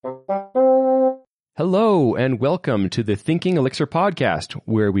Hello, and welcome to the Thinking Elixir podcast,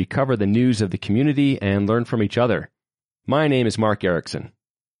 where we cover the news of the community and learn from each other. My name is Mark Erickson.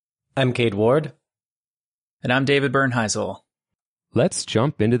 I'm Cade Ward. And I'm David Bernheisel. Let's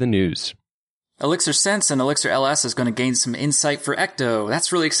jump into the news. Elixir Sense and Elixir LS is going to gain some insight for Ecto.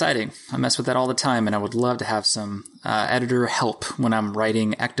 That's really exciting. I mess with that all the time, and I would love to have some editor help when I'm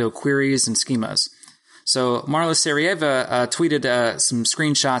writing Ecto queries and schemas. So Marla Sarieva tweeted some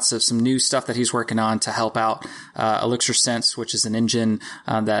screenshots of some new stuff that he's working on to help out Elixir Sense, which is an engine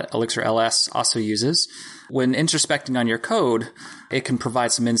that Elixir LS also uses. When introspecting on your code, it can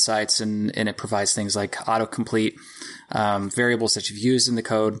provide some insights, and it provides things like autocomplete, variables that you've used in the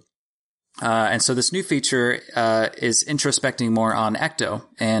code. And so this new feature is introspecting more on Ecto,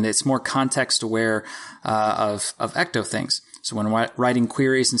 and it's more context aware of Ecto things. So when writing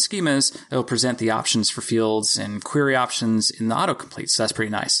queries and schemas, it'll present the options for fields and query options in the autocomplete. So that's pretty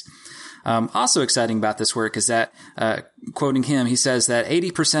nice. Also exciting about this work is that, quoting him, he says that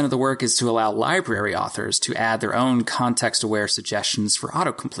 80% of the work is to allow library authors to add their own context-aware suggestions for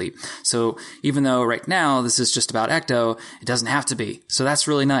autocomplete. So even though right now this is just about Ecto, it doesn't have to be. So that's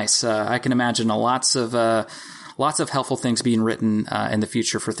really nice. I can imagine lots of helpful things being written in the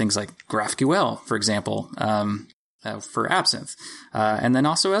future for things like GraphQL, for example, for Absinthe, and then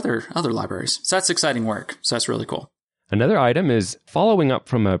also other libraries. So that's exciting work. So that's really cool. Another item is following up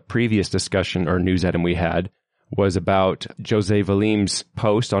from a previous discussion or news item we had was about Jose Valim's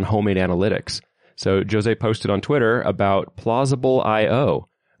post on homemade analytics. So Jose posted on Twitter about Plausible.io,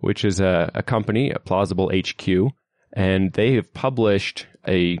 which is a company, a Plausible HQ, and they have published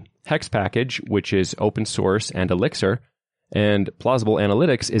a Hex package, which is open source and Elixir. And Plausible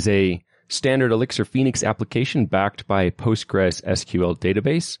Analytics is a standard Elixir Phoenix application backed by Postgres SQL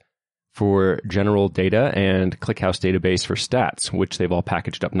database for general data and ClickHouse database for stats, which they've all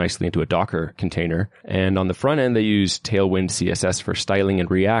packaged up nicely into a Docker container. And on the front end, they use Tailwind CSS for styling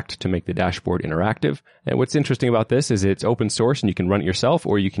and React to make the dashboard interactive. And what's interesting about this is it's open source and you can run it yourself,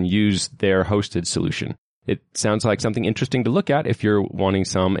 or you can use their hosted solution. It sounds like something interesting to look at if you're wanting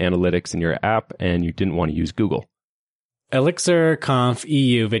some analytics in your app and you didn't want to use Google. Elixir Conf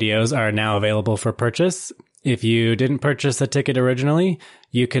EU videos are now available for purchase. If you didn't purchase a ticket originally,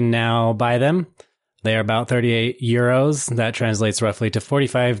 you can now buy them. They are about 38 euros. That translates roughly to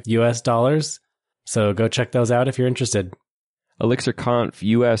 45 US dollars. So go check those out if you're interested. Elixir Conf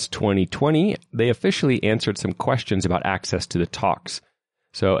US 2020, they officially answered some questions about access to the talks.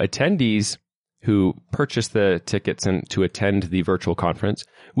 So attendees who purchase the tickets and to attend the virtual conference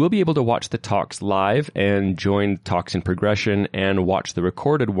will be able to watch the talks live and join talks in progression and watch the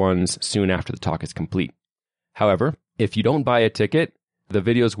recorded ones soon after the talk is complete. However, if you don't buy a ticket, the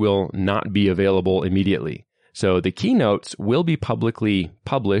videos will not be available immediately. So the keynotes will be publicly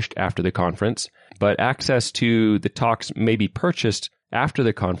published after the conference, but access to the talks may be purchased after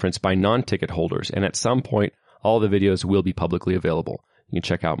the conference by non-ticket holders. And at some point, all the videos will be publicly available. You can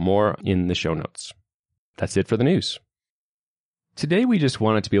check out more in the show notes. That's it for the news. Today, we just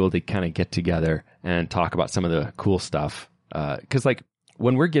wanted to be able to kind of get together and talk about some of the cool stuff. Because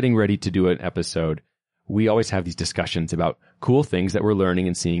when we're getting ready to do an episode, we always have these discussions about cool things that we're learning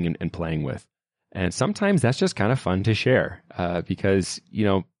and seeing and playing with. And sometimes that's just kind of fun to share because,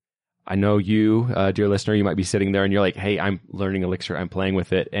 I know you, dear listener, you might be sitting there and you're like, hey, I'm learning Elixir, I'm playing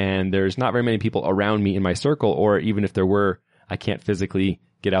with it. And there's not very many people around me in my circle, or even if there were, I can't physically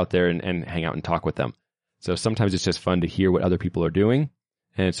get out there and hang out and talk with them. So sometimes it's just fun to hear what other people are doing.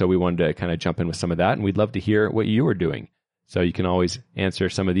 And so we wanted to kind of jump in with some of that. And we'd love to hear what you are doing. So you can always answer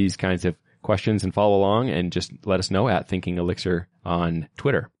some of these kinds of questions and follow along and just let us know at Thinking Elixir on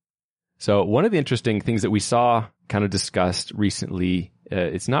Twitter. So one of the interesting things that we saw kind of discussed recently,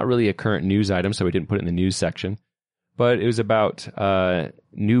 it's not really a current news item, so we didn't put it in the news section, but it was about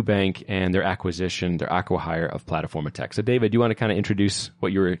Nubank and their acquisition, their acqui-hire of Plataforma Tech. So David, do you want to kind of introduce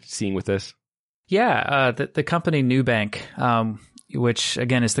what you were seeing with this? Yeah, the company Nubank, which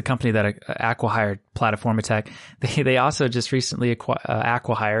again is the company that acqui-hired Plataforma Tech. They also just recently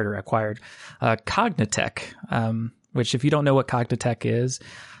acquired Cognitech, which if you don't know what Cognitech is,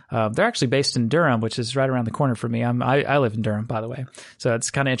 they're actually based in Durham, which is right around the corner for me. I live in Durham, by the way. So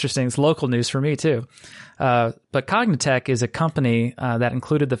it's kind of interesting. It's local news for me too. But Cognitech is a company that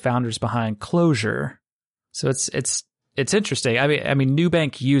included the founders behind Clojure. So it's interesting. I mean,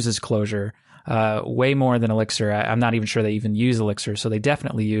 Nubank uses Clojure way more than Elixir. I'm not even sure they even use Elixir, so they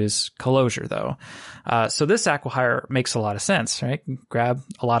definitely use Clojure though. So this acqui-hire makes a lot of sense, right? Grab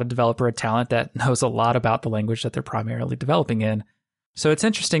a lot of developer talent that knows a lot about the language that they're primarily developing in, So it's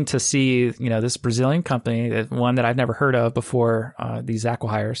interesting to see, this Brazilian company, one that I've never heard of before, these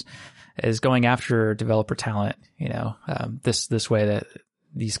acqui-hires, is going after developer talent, this way, that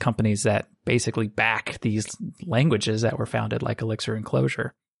these companies that basically back these languages that were founded, like Elixir and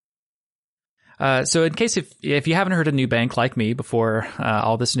Clojure. So in case if you haven't heard of Nubank like me before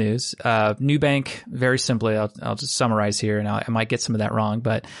all this news, Nubank, very simply, I'll just summarize here, and I might get some of that wrong,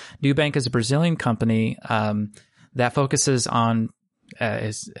 but Nubank is a Brazilian company that focuses on,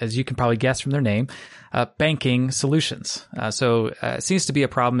 as you can probably guess from their name, banking solutions. So it seems to be a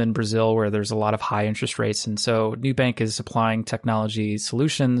problem in Brazil where there's a lot of high interest rates. And so Nubank is applying technology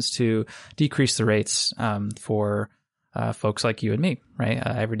solutions to decrease the rates for folks like you and me, right?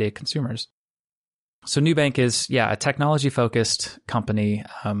 Everyday consumers. So Nubank is, a technology-focused company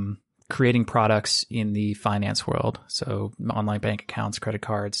creating products in the finance world. So online bank accounts, credit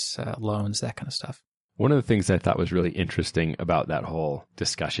cards, loans, that kind of stuff. One of the things I thought was really interesting about that whole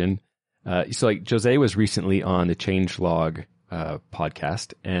discussion, so like Jose was recently on the Changelog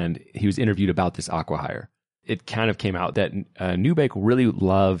podcast, and he was interviewed about this acqui-hire. It kind of came out that Nubank really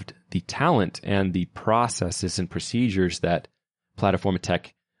loved the talent and the processes and procedures that Plataforma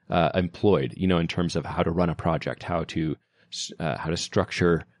Tech employed, in terms of how to run a project, how to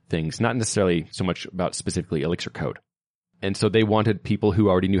structure things, not necessarily so much about specifically Elixir code. And so they wanted people who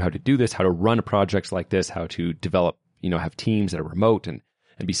already knew how to do this, how to run projects like this, how to develop, have teams that are remote and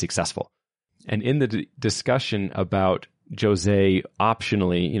be successful. And in the discussion about Jose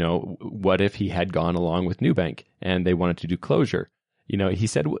optionally, what if he had gone along with Nubank and they wanted to do Clojure? He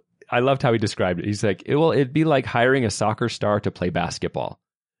said, I loved how he described it. He's like, it'd be like hiring a soccer star to play basketball.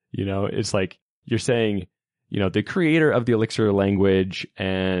 It's like you're saying, the creator of the Elixir language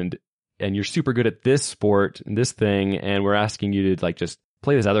and you're super good at this sport and this thing, and we're asking you to just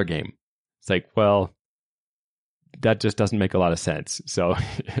play this other game. It's like, well, that just doesn't make a lot of sense. So,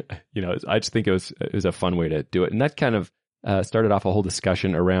 I just think it was a fun way to do it. And that kind of started off a whole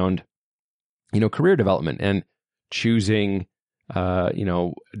discussion around, career development and choosing,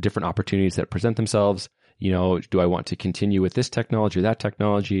 different opportunities that present themselves. Do I want to continue with this technology or that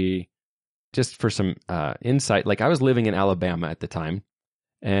technology? Just for some insight, I was living in Alabama at the time,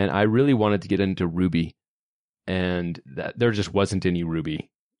 and I really wanted to get into Ruby, and there just wasn't any Ruby.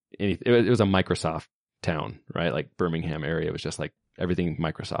 It was a Microsoft town, right? Like Birmingham area. It was just like everything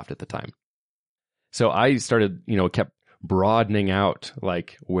Microsoft at the time. So I started, kept broadening out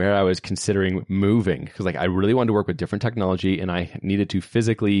where I was considering moving, because I really wanted to work with different technology, and I needed to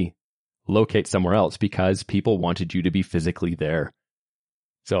physically locate somewhere else because people wanted you to be physically there.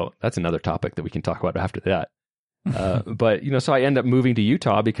 So that's another topic that we can talk about after that. But, so I ended up moving to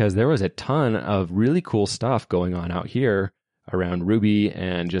Utah because there was a ton of really cool stuff going on out here around Ruby,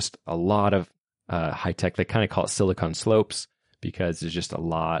 and just a lot of high tech. They kind of call it Silicon Slopes because there's just a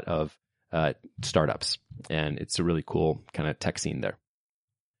lot of startups, and it's a really cool kind of tech scene there.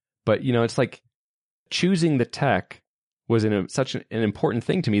 But, it's like choosing the tech was such an important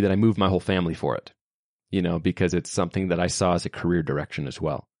thing to me that I moved my whole family for it, because it's something that I saw as a career direction as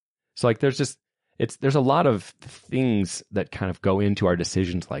well. So there's a lot of things that kind of go into our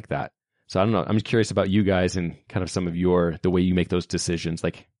decisions like that. So I don't know. I'm just curious about you guys and kind of some of the way you make those decisions,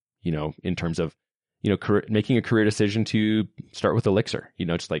 in terms of, making a career decision to start with Elixir, I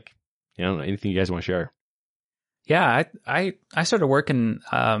don't know, anything you guys want to share. Yeah, I started working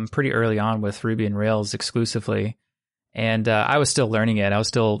pretty early on with Ruby and Rails exclusively. And I was still learning it. I was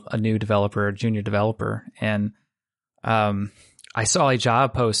still a new developer, junior developer. And I saw a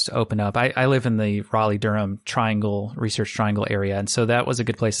job post open up. I live in the Raleigh-Durham research triangle area. And so that was a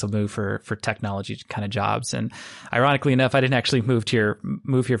good place to move for technology kind of jobs. And ironically enough, I didn't actually move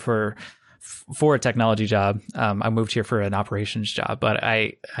here for a technology job. I moved here for an operations job, but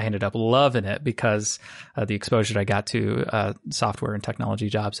I ended up loving it because of the exposure I got to software and technology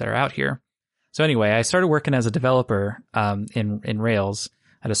jobs that are out here. So anyway, I started working as a developer in Rails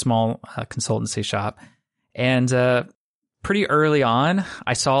at a small consultancy shop, and pretty early on,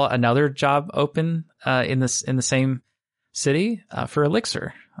 I saw another job open in the same city for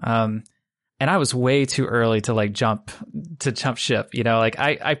Elixir, and I was way too early to jump ship.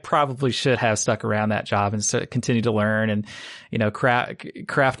 I probably should have stuck around that job and continue to learn and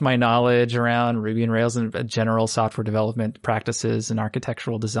craft my knowledge around Ruby and Rails and general software development practices and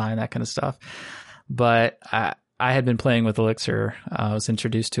architectural design, that kind of stuff. But I had been playing with Elixir. I was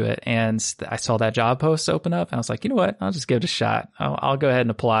introduced to it, and I saw that job post open up, and I was like, you know what? I'll just give it a shot. I'll go ahead and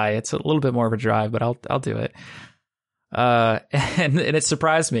apply. It's a little bit more of a drive, but I'll do it. And it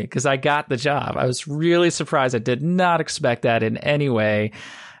surprised me because I got the job. I was really surprised. I did not expect that in any way.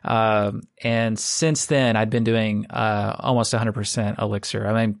 And since then, I'd been doing almost 100% Elixir.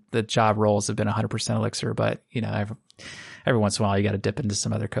 I mean, the job roles have been 100% Elixir, but every once in a while, you got to dip into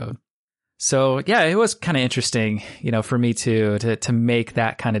some other code. So yeah, it was kind of interesting, for me to make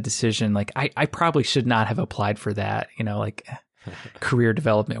that kind of decision. Like I probably should not have applied for that, like career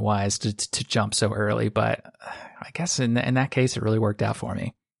development wise to jump so early. But I guess in that case, it really worked out for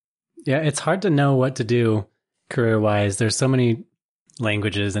me. Yeah, it's hard to know what to do career wise. There's so many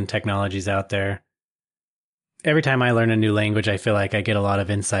languages and technologies out there. Every time I learn a new language, I feel like I get a lot of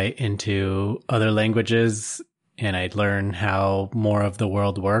insight into other languages, and I'd learn how more of the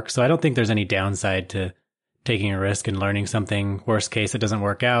world works. So I don't think there's any downside to taking a risk and learning something. Worst case, it doesn't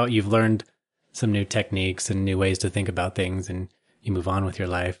work out. You've learned some new techniques and new ways to think about things, and you move on with your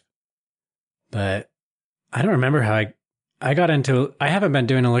life. But I don't remember how I got into, I haven't been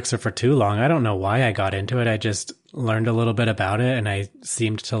doing Elixir for too long. I don't know why I got into it. I just learned a little bit about it and I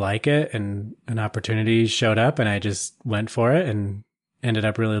seemed to like it, and an opportunity showed up and I just went for it and ended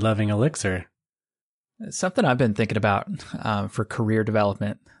up really loving Elixir. Something I've been thinking about for career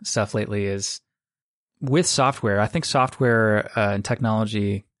development stuff lately is with software. I think software and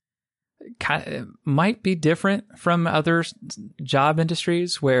technology might be different from other job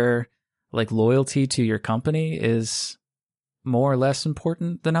industries where like loyalty to your company is more or less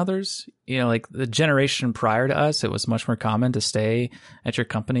important than others. Like the generation prior to us, it was much more common to stay at your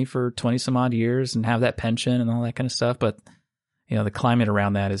company for 20 some odd years and have that pension and all that kind of stuff. But the climate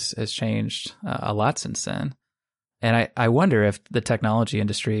around that has changed a lot since then. And I wonder if the technology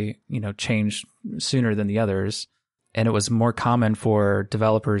industry, changed sooner than the others, and it was more common for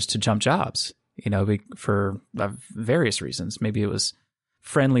developers to jump jobs, for various reasons. Maybe it was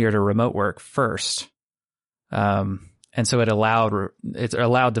friendlier to remote work first. And so it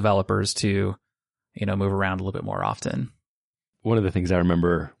allowed developers to, move around a little bit more often. One of the things I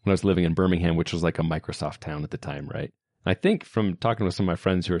remember when I was living in Birmingham, which was like a Microsoft town at the time, right? I think from talking with some of my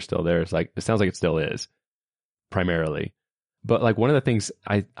friends who are still there, it sounds like it still is, primarily. But like one of the things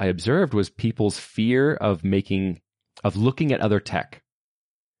I observed was people's fear of looking at other tech,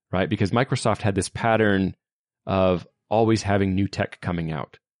 right? Because Microsoft had this pattern of always having new tech coming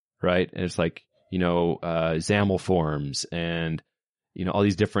out, right? And it's like, XAML forms and, all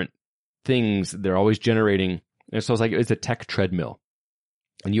these different things they're always generating. And so it's a tech treadmill.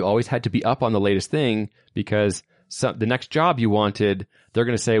 And you always had to be up on the latest thing because the next job you wanted, they're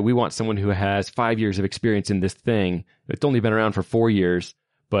going to say, we want someone who has 5 years of experience in this thing. It's only been around for 4 years,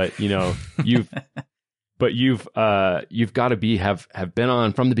 but you've got to have been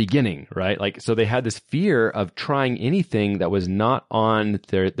on from the beginning, right? Like, so they had this fear of trying anything that was not on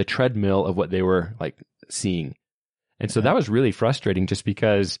the treadmill of what they were like seeing. And so that was really frustrating just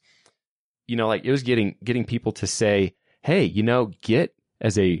because, it was getting people to say, hey, Git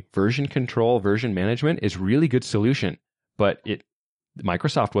as a version control, version management is really good solution, but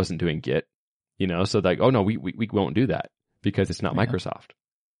Microsoft wasn't doing Git, so like, oh no, we won't do that because it's not Microsoft.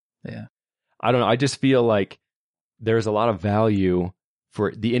 Yeah. I don't know. I just feel like there's a lot of value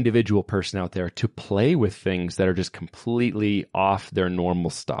for the individual person out there to play with things that are just completely off their normal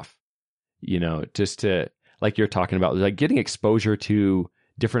stuff, just to, like you're talking about, like getting exposure to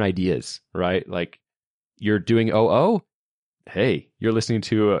different ideas, right? Like you're doing OO. Hey, you're listening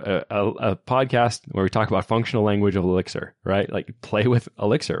to a podcast where we talk about functional language of Elixir, right? Like play with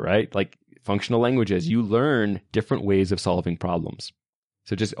Elixir, right? Like functional languages, you learn different ways of solving problems.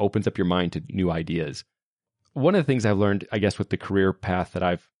 So it just opens up your mind to new ideas. One of the things I've learned, I guess, with the career path that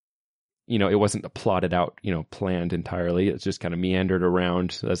I've, it wasn't plotted out, planned entirely. It's just kind of meandered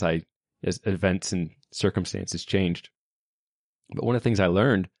around as events and circumstances changed. But one of the things I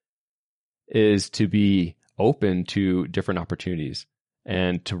learned is to be open to different opportunities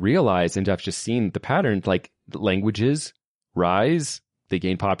and to realize, and I've just seen the pattern, like languages rise, they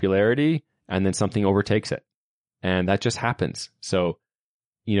gain popularity, and then something overtakes it. And that just happens. So,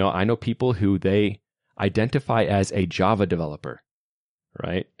 I know people who they identify as a Java developer,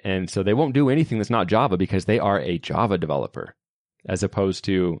 right? And so they won't do anything that's not Java because they are a Java developer, as opposed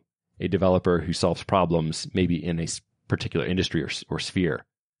to a developer who solves problems maybe in a particular industry or sphere,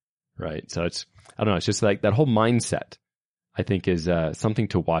 right? So it's just like that whole mindset, I think, is something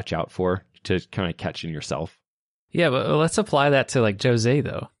to watch out for, to kind of catch in yourself. Yeah, but let's apply that to like Jose,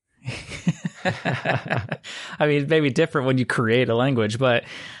 though. I mean, maybe different when you create a language, but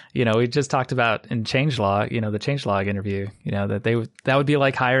we just talked about in changelog, the changelog interview, that would be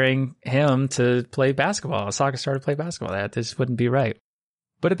like hiring him to play basketball, a soccer star to play basketball. That just wouldn't be right.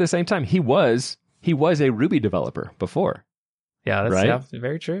 But at the same time, he was a Ruby developer before. Yeah, that's right?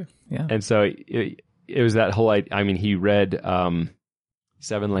 Very true. Yeah. And so it was that whole, he read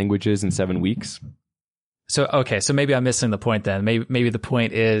 7 languages in 7 weeks. So, okay. So maybe I'm missing the point then. Maybe the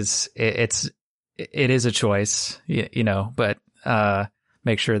point is it is a choice, but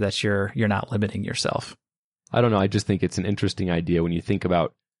make sure that you're not limiting yourself. I don't know. I just think it's an interesting idea when you think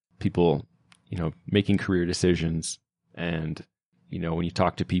about people, making career decisions, and, when you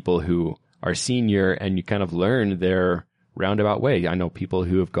talk to people who are senior and you kind of learn their roundabout way. I know people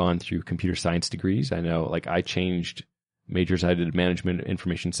who have gone through computer science degrees. I know, like, I changed majors. I did management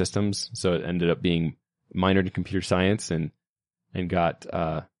information systems. So it ended up being minored in computer science and got,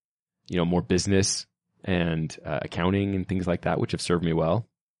 more business and accounting and things like that, which have served me well.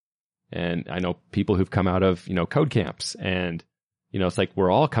 And I know people who've come out of, code camps, and, it's like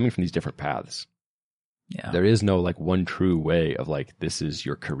we're all coming from these different paths. Yeah. There is no like one true way of like, this is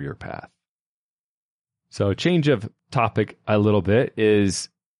your career path. So change of topic a little bit is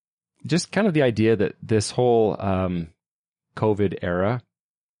just kind of the idea that this whole COVID era,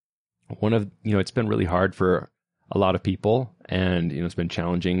 it's been really hard for a lot of people, and, it's been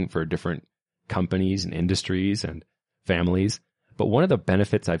challenging for different companies and industries and families. But one of the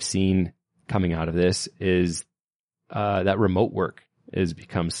benefits I've seen coming out of this is that remote work has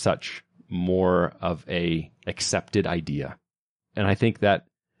become such more of a accepted idea. And I think that,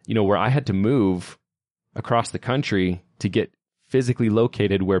 where I had to move across the country to get physically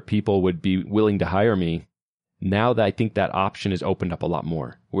located where people would be willing to hire me, now that I think that option is opened up a lot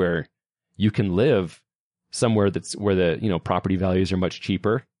more, where you can live somewhere that's where the, property values are much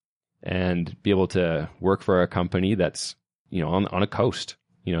cheaper, and be able to work for a company that's, on a coast,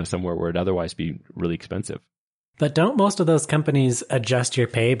 somewhere where it'd otherwise be really expensive. But don't most of those companies adjust your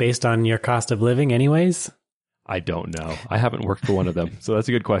pay based on your cost of living anyways? I don't know. I haven't worked for one of them. So that's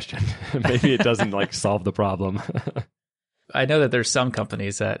a good question. Maybe it doesn't like solve the problem. I know that there's some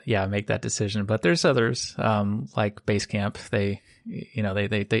companies that, make that decision, but there's others, like Basecamp.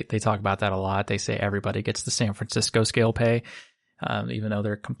 They talk about that a lot. They say everybody gets the San Francisco scale pay, even though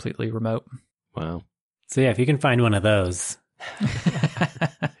they're completely remote. Wow. So if you can find one of those.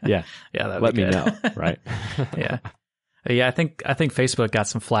 Yeah. Let me know. Right. Yeah. Yeah. I think Facebook got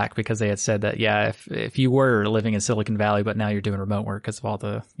some flack because they had said that, if you were living in Silicon Valley, but now you're doing remote work because of all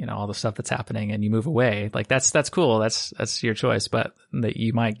the, all the stuff that's happening, and you move away, like that's cool. That's your choice, but that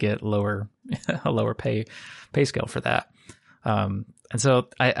you might get a lower pay scale for that. And so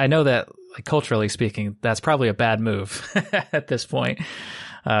I know that, like, culturally speaking, that's probably a bad move at this point.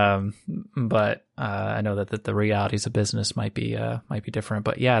 But I know that the realities of business might be different.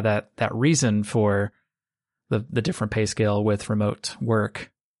 But that reason for the different pay scale with remote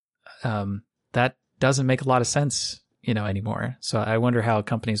work, that doesn't make a lot of sense, anymore. So I wonder how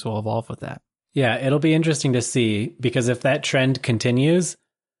companies will evolve with that. Yeah, it'll be interesting to see, because if that trend continues,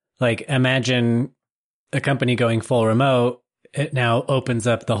 like, imagine a company going full remote, it now opens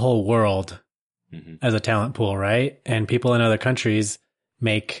up the whole world as a talent pool, right? And people in other countries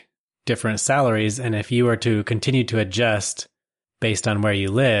make different salaries. And if you were to continue to adjust based on where you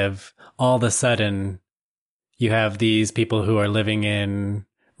live, all of a sudden you have these people who are living in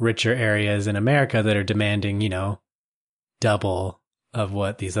richer areas in America that are demanding, double of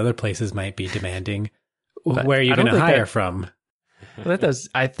what these other places might be demanding. But where are you going to hire from? Well, that does.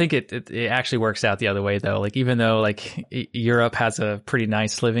 I think it actually works out the other way, though. Like, even though like Europe has a pretty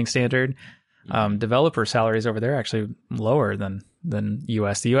nice living standard, developer salaries over there are actually lower than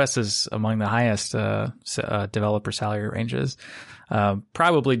US. The US is among the highest developer salary ranges,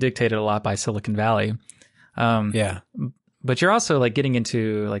 probably dictated a lot by Silicon Valley. But you're also like getting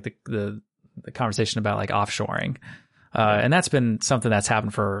into like the conversation about like offshoring. And that's been something that's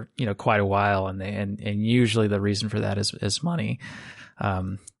happened for, quite a while. And usually the reason for that is money.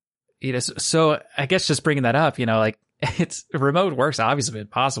 So I guess just bringing that up, like, it's remote work's obviously been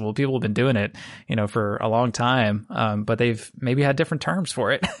possible. People have been doing it, for a long time. But they've maybe had different terms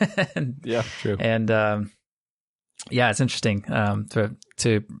for it. Yeah, true. And, it's interesting,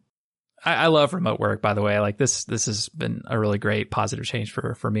 I love remote work, by the way. Like, this has been a really great positive change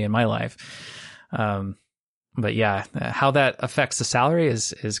for me in my life. But how that affects the salary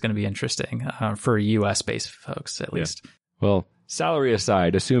is going to be interesting for US based folks, at least. Well, salary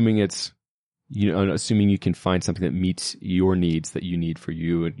aside, assuming you can find something that meets your needs that you need for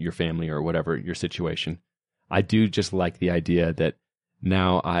you and your family or whatever your situation, I do just like the idea that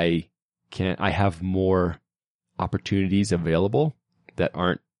now I have more opportunities available that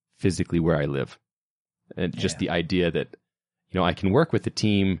aren't physically where I live. And just the idea that, I can work with the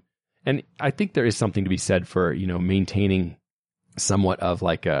team. And I think there is something to be said for, maintaining somewhat of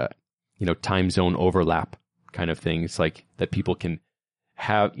like a, time zone overlap kind of thing. It's like that people can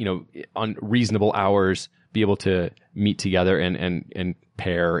have, on reasonable hours, be able to meet together and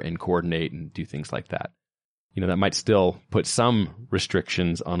pair and coordinate and do things like that. That might still put some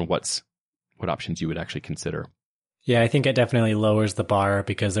restrictions on what options you would actually consider. Yeah, I think it definitely lowers the bar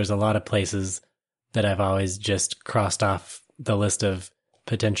because there's a lot of places that I've always just crossed off the list of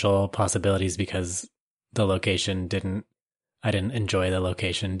potential possibilities because the location I didn't enjoy the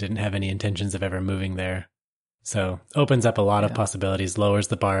location, didn't have any intentions of ever moving there. So opens up a lot of possibilities, lowers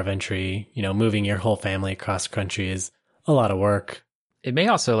the bar of entry. Moving your whole family across country is a lot of work. It may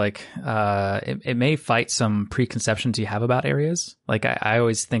also it may fight some preconceptions you have about areas. Like I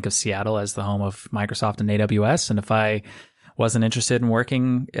always think of Seattle as the home of Microsoft and AWS. And if I wasn't interested in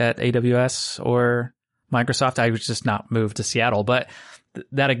working at AWS or Microsoft, I would just not move to Seattle. But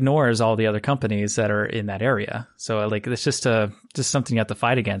that ignores all the other companies that are in that area. So it's just something you have to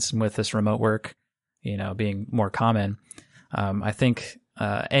fight against. And with this remote work, being more common, I think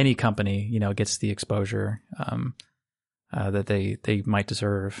any company, gets the exposure that they might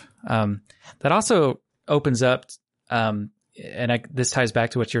deserve. That also opens up, this ties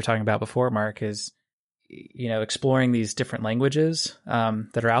back to what you were talking about before, Mark, is exploring these different languages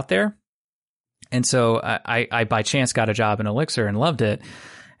that are out there. And so I by chance got a job in Elixir and loved it,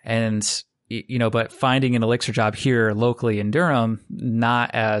 and but finding an Elixir job here locally in Durham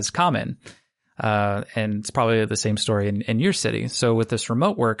not as common. And it's probably the same story in your city. So with this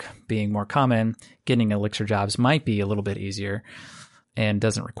remote work being more common, getting Elixir jobs might be a little bit easier and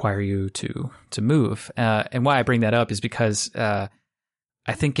doesn't require you to move. And why I bring that up is because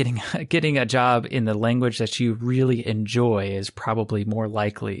I think getting a job in the language that you really enjoy is probably more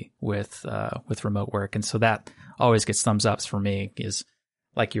likely with remote work. And so that always gets thumbs ups for me, is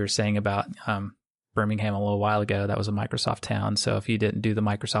like you were saying about Birmingham a little while ago. That was a Microsoft town. So if you didn't do the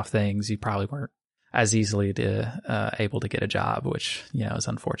Microsoft things, you probably weren't as easily able to get a job, which, is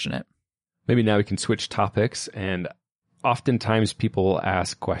unfortunate. Maybe now we can switch topics. And oftentimes people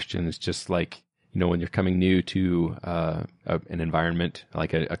ask questions just like, when you're coming new to an environment,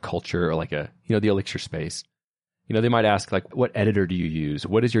 like a culture or like the Elixir space, they might ask like, what editor do you use?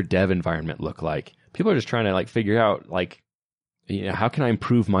 What does your dev environment look like? People are just trying to figure out how can I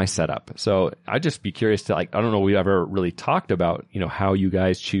improve my setup? So I'd just be curious to I don't know, we ever really talked about, how you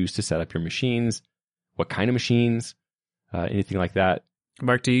guys choose to set up your machines, what kind of machines, anything like that.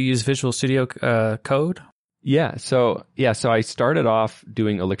 Mark, do you use Visual Studio Code? Yeah. So I started off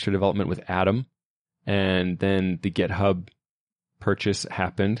doing Elixir development with Atom, and then the GitHub purchase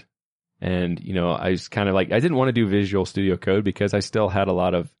happened. And, I was kind of I didn't want to do Visual Studio Code because I still had a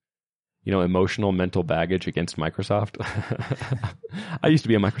lot of, emotional mental baggage against Microsoft. I used to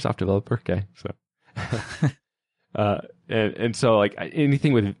be a Microsoft developer. Okay. So, and so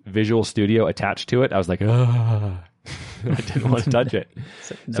anything with Visual Studio attached to it, I was like, I didn't want to touch it.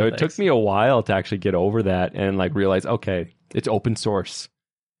 So it took me a while to actually get over that and realize, okay, it's open source.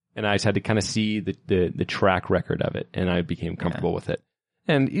 And I just had to kind of see the track record of it, and I became comfortable with it.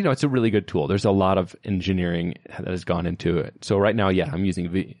 And, it's a really good tool. There's a lot of engineering that has gone into it. So right now, I'm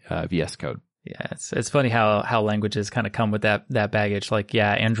using VS Code. Yeah, it's funny how languages kind of come with that baggage.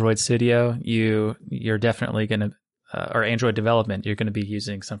 Android Studio, you're definitely going to, or Android development, you're going to be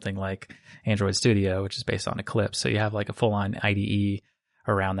using something like Android Studio, which is based on Eclipse. So you have a full-on IDE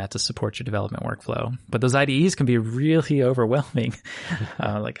around that to support your development workflow. But those IDEs can be really overwhelming.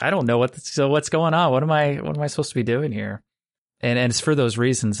 I don't know what's going on. What am I supposed to be doing here? And it's for those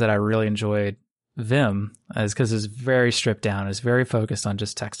reasons that I really enjoyed Vim, is because it's very stripped down. It's very focused on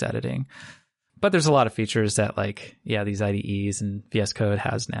just text editing. But there's a lot of features that these IDEs and VS Code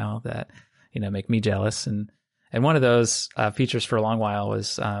has now that, make me jealous. And one of those features for a long while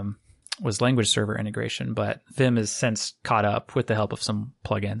was language server integration, but Vim has since caught up with the help of some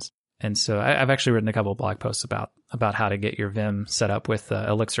plugins. And so I've actually written a couple of blog posts about how to get your Vim set up with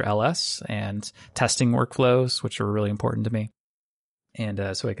Elixir LS and testing workflows, which are really important to me.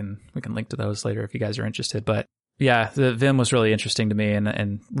 And so we can link to those later if you guys are interested. But yeah, the Vim was really interesting to me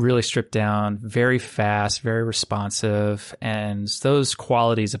and really stripped down, very fast, very responsive. And those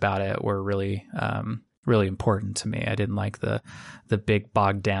qualities about it were really, really important to me. I didn't like the big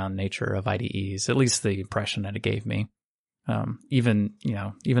bogged down nature of IDEs, at least the impression that it gave me. Even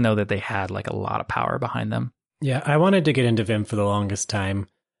though that they had a lot of power behind them. Yeah, I wanted to get into Vim for the longest time,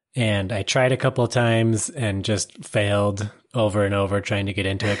 and I tried a couple of times and just failed over and over trying to get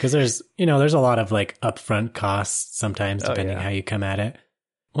into it because there's a lot of upfront costs sometimes depending how you come at it.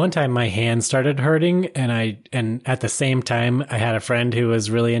 One time my hand started hurting, and at the same time I had a friend who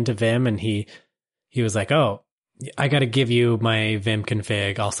was really into Vim, and he was like, "Oh, I got to give you my Vim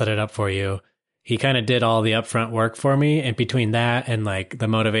config. I'll set it up for you." he kind of did all the upfront work for me. And between that and like the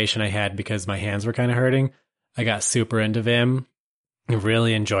motivation I had because my hands were kind of hurting, I got super into Vim and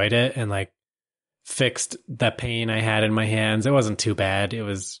really enjoyed it and like fixed the pain I had in my hands. It wasn't too bad. It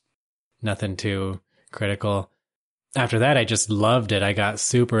was nothing too critical. After that, I just loved it. I got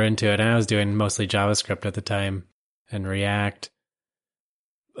super into it. And I was doing mostly JavaScript at the time and React.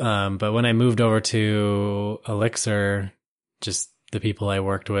 But when I moved over to Elixir, just the people I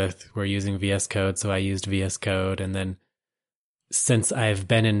worked with were using VS Code, so I used VS Code. And then since I've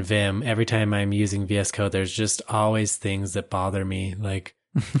been in Vim, every time I'm using VS Code, there's just always things that bother me. Like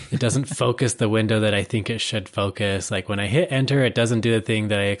it doesn't focus the window that I think it should focus. Like when I hit enter, it doesn't do the thing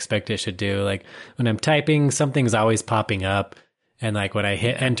that I expect it should do. Like when I'm typing, something's always popping up. And like when I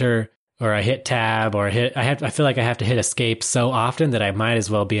hit enter or I hit tab or I feel like I have to hit escape so often that I might as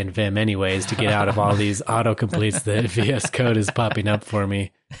well be in Vim anyways to get out of all these autocompletes that VS Code is popping up for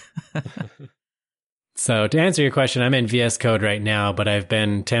me. So to answer your question, I'm in VS Code right now, but I've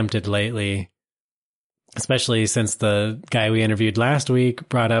been tempted lately, especially since the guy we interviewed last week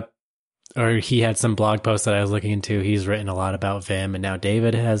brought up, or he had some blog posts that I was looking into. He's written a lot about Vim, and now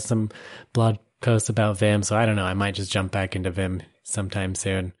David has some blog posts about Vim. So I don't know. I might just jump back into Vim sometime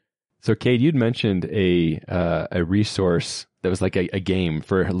soon. So, Cade, you'd mentioned a resource that was like a game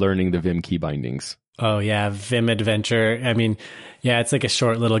for learning the Vim key bindings. Oh, yeah. Vim Adventure. I mean, yeah, it's like a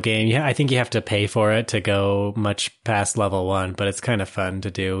short little game. Yeah, I think you have to pay for it to go much past level 1, but it's kind of fun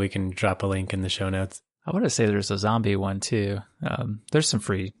to do. We can drop a link in the show notes. I want to say there's a zombie one too. There's some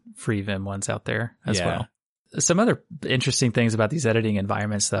free Vim ones out there as well. Some other interesting things about these editing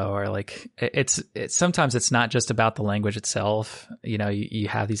environments, though, are like it's sometimes it's not just about the language itself. You know, you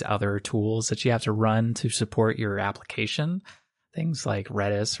have these other tools that you have to run to support your application, things like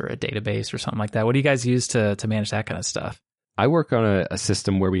Redis or a database or something like that. What do you guys use to manage that kind of stuff? I work on a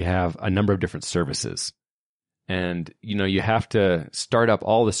system where we have a number of different services, and you know, you have to start up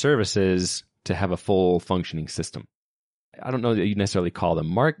all the services to have a full functioning system. I don't know that you necessarily call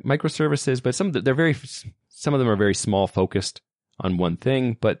them microservices, but some of them are very small, focused on one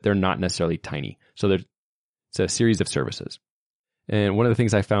thing, but they're not necessarily tiny. So it's a series of services. And one of the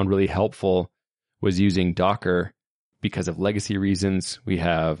things I found really helpful was using Docker because of legacy reasons. We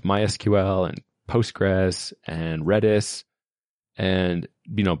have MySQL and Postgres and Redis, and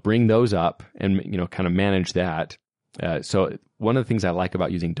you know, bring those up and you know, kind of manage that. So one of the things I like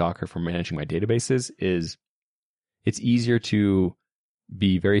about using Docker for managing my databases is it's easier to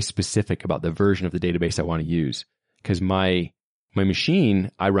be very specific about the version of the database I want to use, because my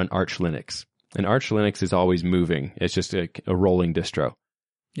machine, I run Arch Linux, and Arch Linux is always moving. It's just a rolling distro.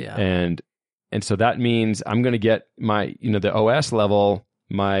 Yeah. And so that means I'm going to get my, you know, the OS level,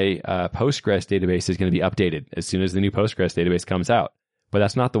 my Postgres database is going to be updated as soon as the new Postgres database comes out. But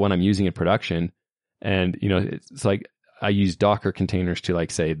that's not the one I'm using in production. And, you know, it's like I use Docker containers to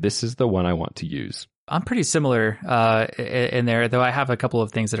like say, this is the one I want to use. I'm pretty similar in there, though I have a couple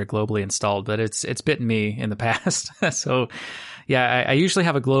of things that are globally installed, but it's bitten me in the past. So yeah, I usually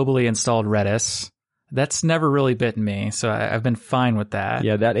have a globally installed Redis. That's never really bitten me, so I've been fine with that.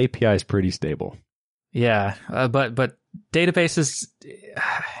 Yeah, that API is pretty stable. Yeah, but databases,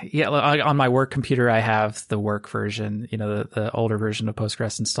 yeah, on my work computer, I have the work version, you know, the older version of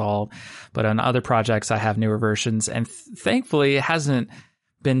Postgres installed. But on other projects, I have newer versions, and thankfully, it hasn't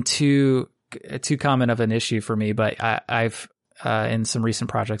been too common of an issue for me. But I've in some recent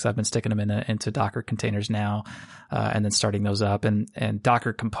projects, I've been sticking them into Docker containers now, and then starting those up, and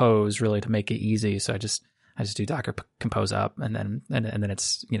Docker Compose really to make it easy. So I just do Docker Compose up, and then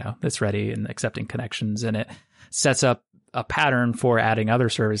it's, you know, it's ready and accepting connections, and it sets up a pattern for adding other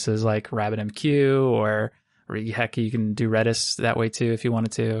services like RabbitMQ, or heck, you can do Redis that way too if you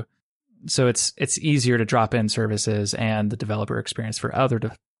wanted to. So it's easier to drop in services and the developer experience for other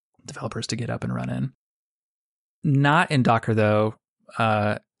developers to get up and run in. Not in Docker though,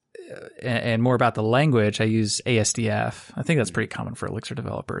 and more about the language. I use ASDF. I think that's pretty common for Elixir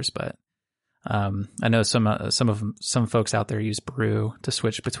developers, but I know some folks out there use Brew to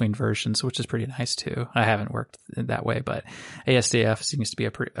switch between versions, which is pretty nice too. I haven't worked that way, but ASDF seems to be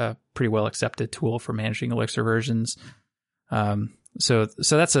a pretty well accepted tool for managing Elixir versions. So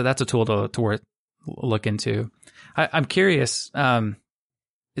that's a tool to look into. I'm curious,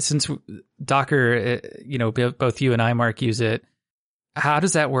 since Docker, you know, both you and I, Mark, use it. How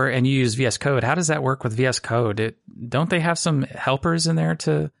does that work? And you use VS Code. How does that work with VS Code? Don't they have some helpers in there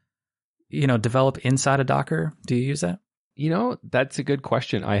to, you know, develop inside of Docker? Do you use that? You know, that's a good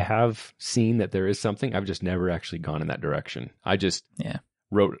question. I have seen that there is something. I've just never actually gone in that direction. I just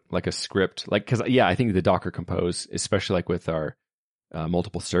wrote like a script, like, because I think the Docker Compose, especially like with our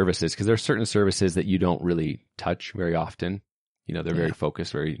multiple services, because there are certain services that you don't really touch very often. They're very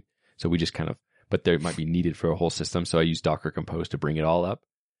focused, so we just kind of, but they might be needed for a whole system. So I use Docker Compose to bring it all up.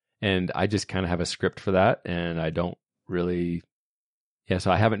 And I just kind of have a script for that. And I don't really,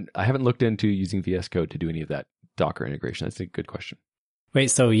 so I haven't looked into using VS Code to do any of that Docker integration. That's a good question.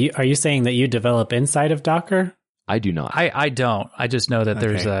 Wait, so are you saying that you develop inside of Docker? I do not. I don't. I just know that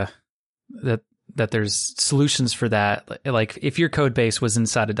there's that there's solutions for that. Like if your code base was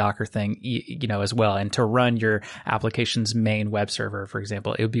inside a Docker thing, as well, and to run your application's main web server, for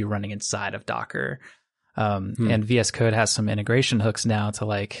example, it would be running inside of Docker. And VS Code has some integration hooks now to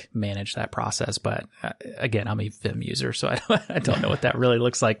like manage that process. But again, I'm a Vim user, so I don't know what that really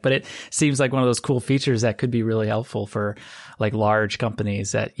looks like. But it seems like one of those cool features that could be really helpful for like large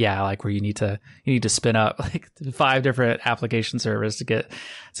companies that, like where you need to spin up like 5 different application servers to get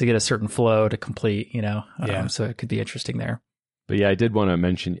a certain flow to complete, so it could be interesting there. But I did want to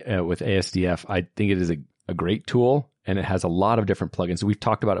mention with ASDF, I think it is a great tool, and it has a lot of different plugins. We've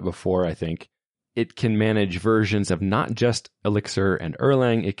talked about it before, I think. It can manage versions of not just Elixir and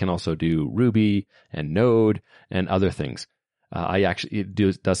Erlang. It can also do Ruby and Node and other things. There's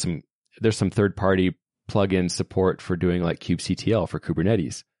some third-party plugin support for doing like kubectl for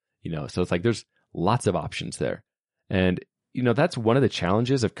Kubernetes. So it's like there's lots of options there. And that's one of the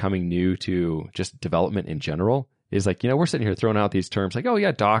challenges of coming new to just development in general. Is like, we're sitting here throwing out these terms like, oh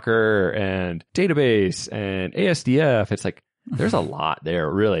yeah, Docker and database and ASDF. It's like, there's a lot there,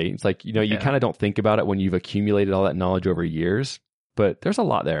 really. It's like, you kind of don't think about it when you've accumulated all that knowledge over years, but there's a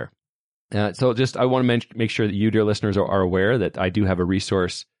lot there. So I want to make sure that you, dear listeners, are aware that I do have a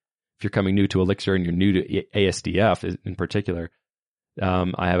resource. If you're coming new to Elixir and you're new to ASDF in particular,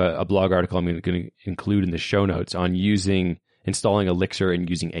 I have a blog article I'm going to include in the show notes on installing Elixir and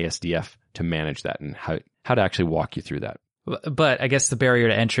using ASDF to manage that, and how to actually walk you through that. But I guess the barrier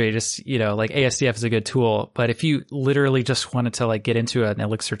to entry, just, like ASDF is a good tool, but if you literally just wanted to like get into an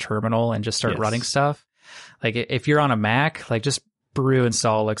Elixir terminal and just start running stuff, like if you're on a Mac, like just brew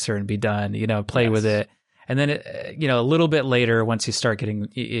install Elixir and be done, play with it. And then, a little bit later, once you start getting,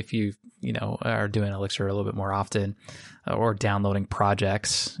 if you, are doing Elixir a little bit more often or downloading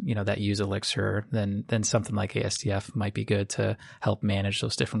projects, that use Elixir, then something like ASDF might be good to help manage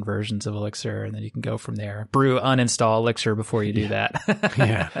those different versions of Elixir. And then you can go from there. Brew, uninstall Elixir before you do that.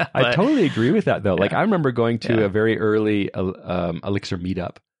 I totally agree with that, though. Like I remember going to a very early Elixir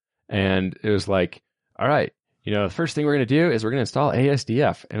meetup, and it was like, all right, the first thing we're going to do is we're going to install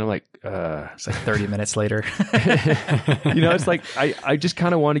ASDF. And I'm like, it's like 30 minutes later. It's like, I just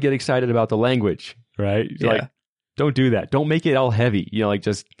kind of want to get excited about the language, right? Like, don't do that. Don't make it all heavy. Like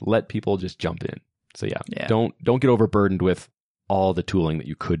just let people just jump in. So don't get overburdened with all the tooling that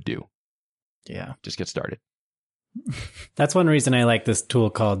you could do. Yeah. Just get started. That's one reason I like this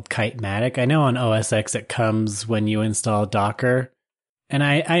tool called Kitematic. I know on OS X it comes when you install Docker. And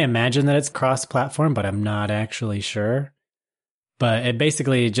I imagine that it's cross-platform, but I'm not actually sure. But it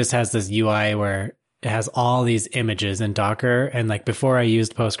basically just has this UI where it has all these images in Docker. And like before I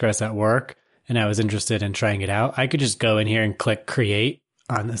used Postgres at work and I was interested in trying it out, I could just go in here and click create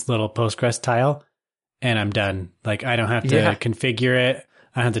on this little Postgres tile and I'm done. Like I don't have to configure it.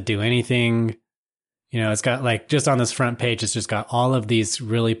 I don't have to do anything. It's got like just on this front page, it's just got all of these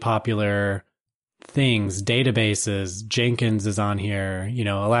really popular things, databases. Jenkins is on here,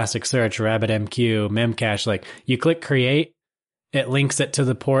 Elasticsearch, RabbitMQ, Memcache. Like you click create, it links it to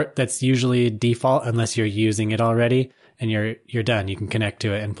the port that's usually default unless you're using it already, and you're done. You can connect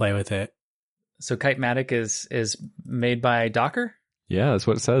to it and play with it. So Kitematic is made by Docker? Yeah, that's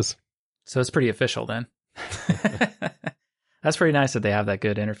what it says. So it's pretty official then. That's pretty nice that they have that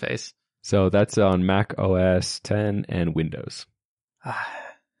good interface. So that's on Mac OS 10 and Windows.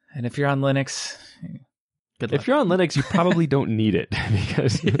 And if you're on Linux, good luck. If you're on Linux, you probably don't need it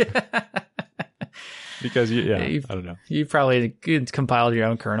because I don't know. You probably compiled your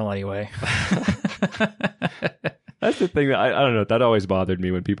own kernel anyway. That's the thing that I don't know. That always bothered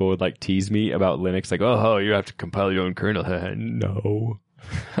me when people would like tease me about Linux, like, oh, you have to compile your own kernel. No,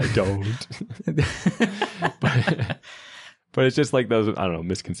 I don't. But it's just like those, I don't know,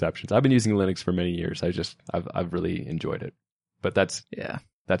 misconceptions. I've been using Linux for many years. I've really enjoyed it. But that's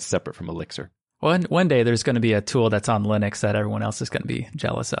separate from Elixir. Well, one day there's going to be a tool that's on Linux that everyone else is going to be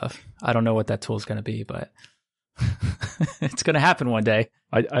jealous of. I don't know what that tool is going to be, but it's going to happen one day.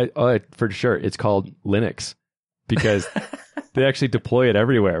 I for sure. It's called Linux because they actually deploy it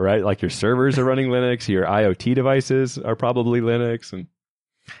everywhere, right? Like your servers are running Linux, your IoT devices are probably Linux, and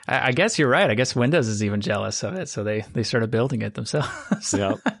I guess you're right. I guess Windows is even jealous of it, so they started building it themselves.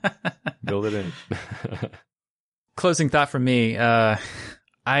 Yeah, build it in. closing thought from me.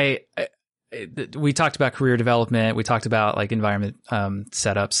 We talked about career development. We talked about like environment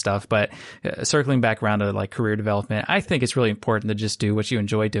setup stuff, but circling back around to like career development, I think it's really important to just do what you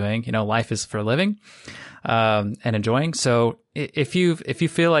enjoy doing. Life is for living and enjoying. So if you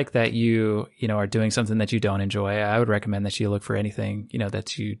feel like that you are doing something that you don't enjoy, I would recommend that you look for anything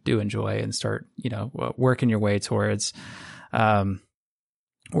that you do enjoy and start working your way towards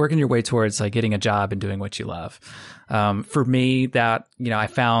like getting a job and doing what you love. For me, that, I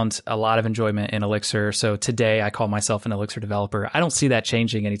found a lot of enjoyment in Elixir. So today I call myself an Elixir developer. I don't see that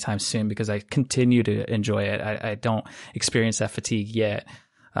changing anytime soon because I continue to enjoy it. I don't experience that fatigue yet.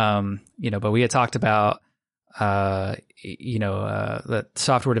 But we had talked about, that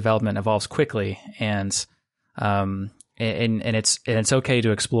software development evolves quickly and it's okay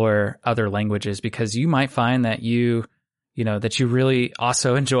to explore other languages because you might find that that you really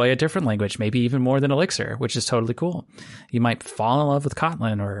also enjoy a different language, maybe even more than Elixir, which is totally cool. You might fall in love with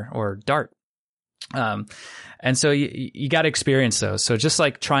Kotlin or Dart. And so you got to experience those. So just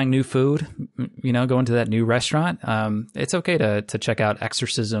like trying new food, going to that new restaurant, it's okay to check out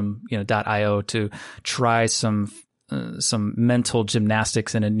exorcism, .io to try some mental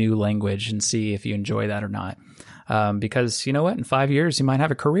gymnastics in a new language and see if you enjoy that or not. Because you know what, in 5 years, you might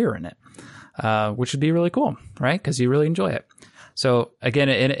have a career in it. Which would be really cool, right? Because you really enjoy it. So again,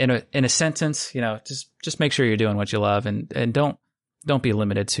 in a sentence, just make sure you're doing what you love and don't be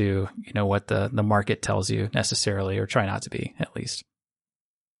limited to, what the market tells you necessarily, or try not to be, at least.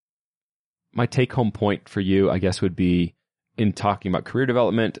 My take home point for you, I guess, would be in talking about career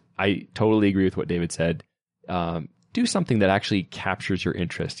development. I totally agree with what David said. Do something that actually captures your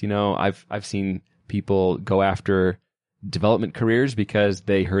interest. I've seen people go after development careers because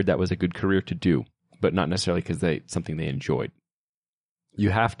they heard that was a good career to do, but not necessarily because something they enjoyed. You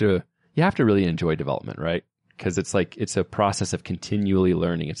have to really enjoy development, right? Because it's a process of continually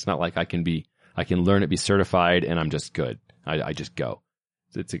learning. It's not like I can learn it, be certified, and I'm just good. I just go.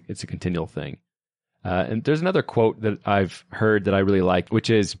 It's a continual thing. And there's another quote that I've heard that I really like,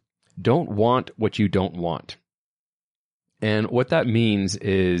 which is, "Don't want what you don't want." And what that means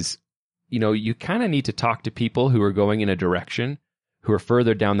is, you kind of need to talk to people who are going in a direction, who are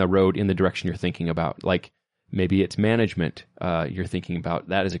further down the road in the direction you're thinking about. Like maybe it's management you're thinking about.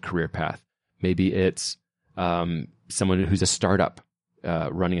 That is a career path. Maybe it's someone who's a startup,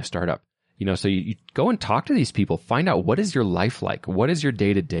 running a startup. So you go and talk to these people, find out what is your life like? What is your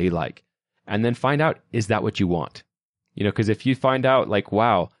day-to-day like? And then find out, is that what you want? Because if you find out like,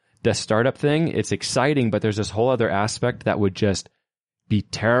 wow, the startup thing, it's exciting, but there's this whole other aspect that would just be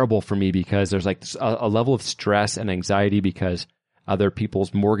terrible for me because there's like a level of stress and anxiety because other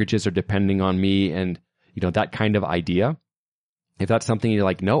people's mortgages are depending on me and, that kind of idea. If that's something you're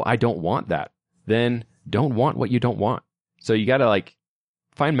like, no, I don't want that, then don't want what you don't want. So you got to like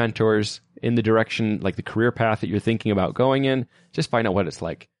find mentors in the direction, like the career path that you're thinking about going in, just find out what it's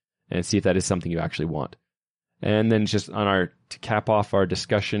like and see if that is something you actually want. And then just to cap off our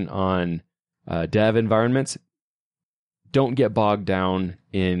discussion on dev environments, don't get bogged down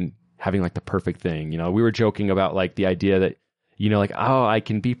in having like the perfect thing. We were joking about like the idea that, I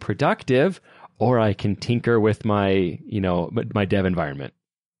can be productive or I can tinker with my dev environment.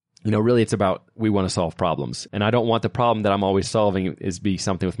 Really it's about, we want to solve problems. And I don't want the problem that I'm always solving is be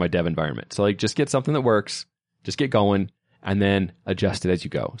something with my dev environment. So like just get something that works, just get going and then adjust it as you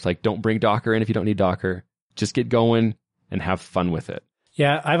go. It's like, don't bring Docker in if you don't need Docker. Just get going and have fun with it.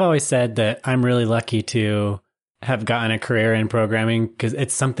 Yeah, I've always said that I'm really lucky to have gotten a career in programming because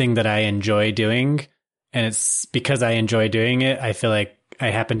it's something that I enjoy doing. And it's because I enjoy doing it, I feel like I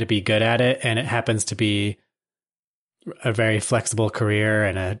happen to be good at it. And it happens to be a very flexible career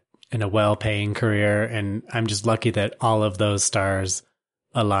and a well-paying career. And I'm just lucky that all of those stars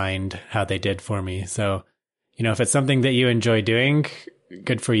aligned how they did for me. So, if it's something that you enjoy doing,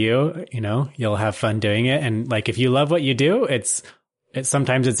 good for you. You'll have fun doing it. And like, if you love what you do,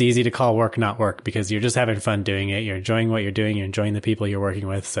 sometimes it's easy to call work not work because you're just having fun doing it. You're enjoying what you're doing. You're enjoying the people you're working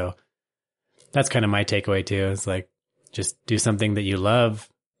with. So that's kind of my takeaway too. It's like, just do something that you love.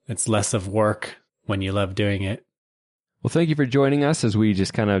 It's less of work when you love doing it. Well, thank you for joining us as we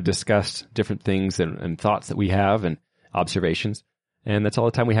just kind of discussed different things and thoughts that we have and observations. And that's all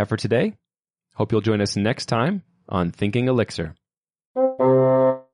the time we have for today. Hope you'll join us next time on Thinking Elixir.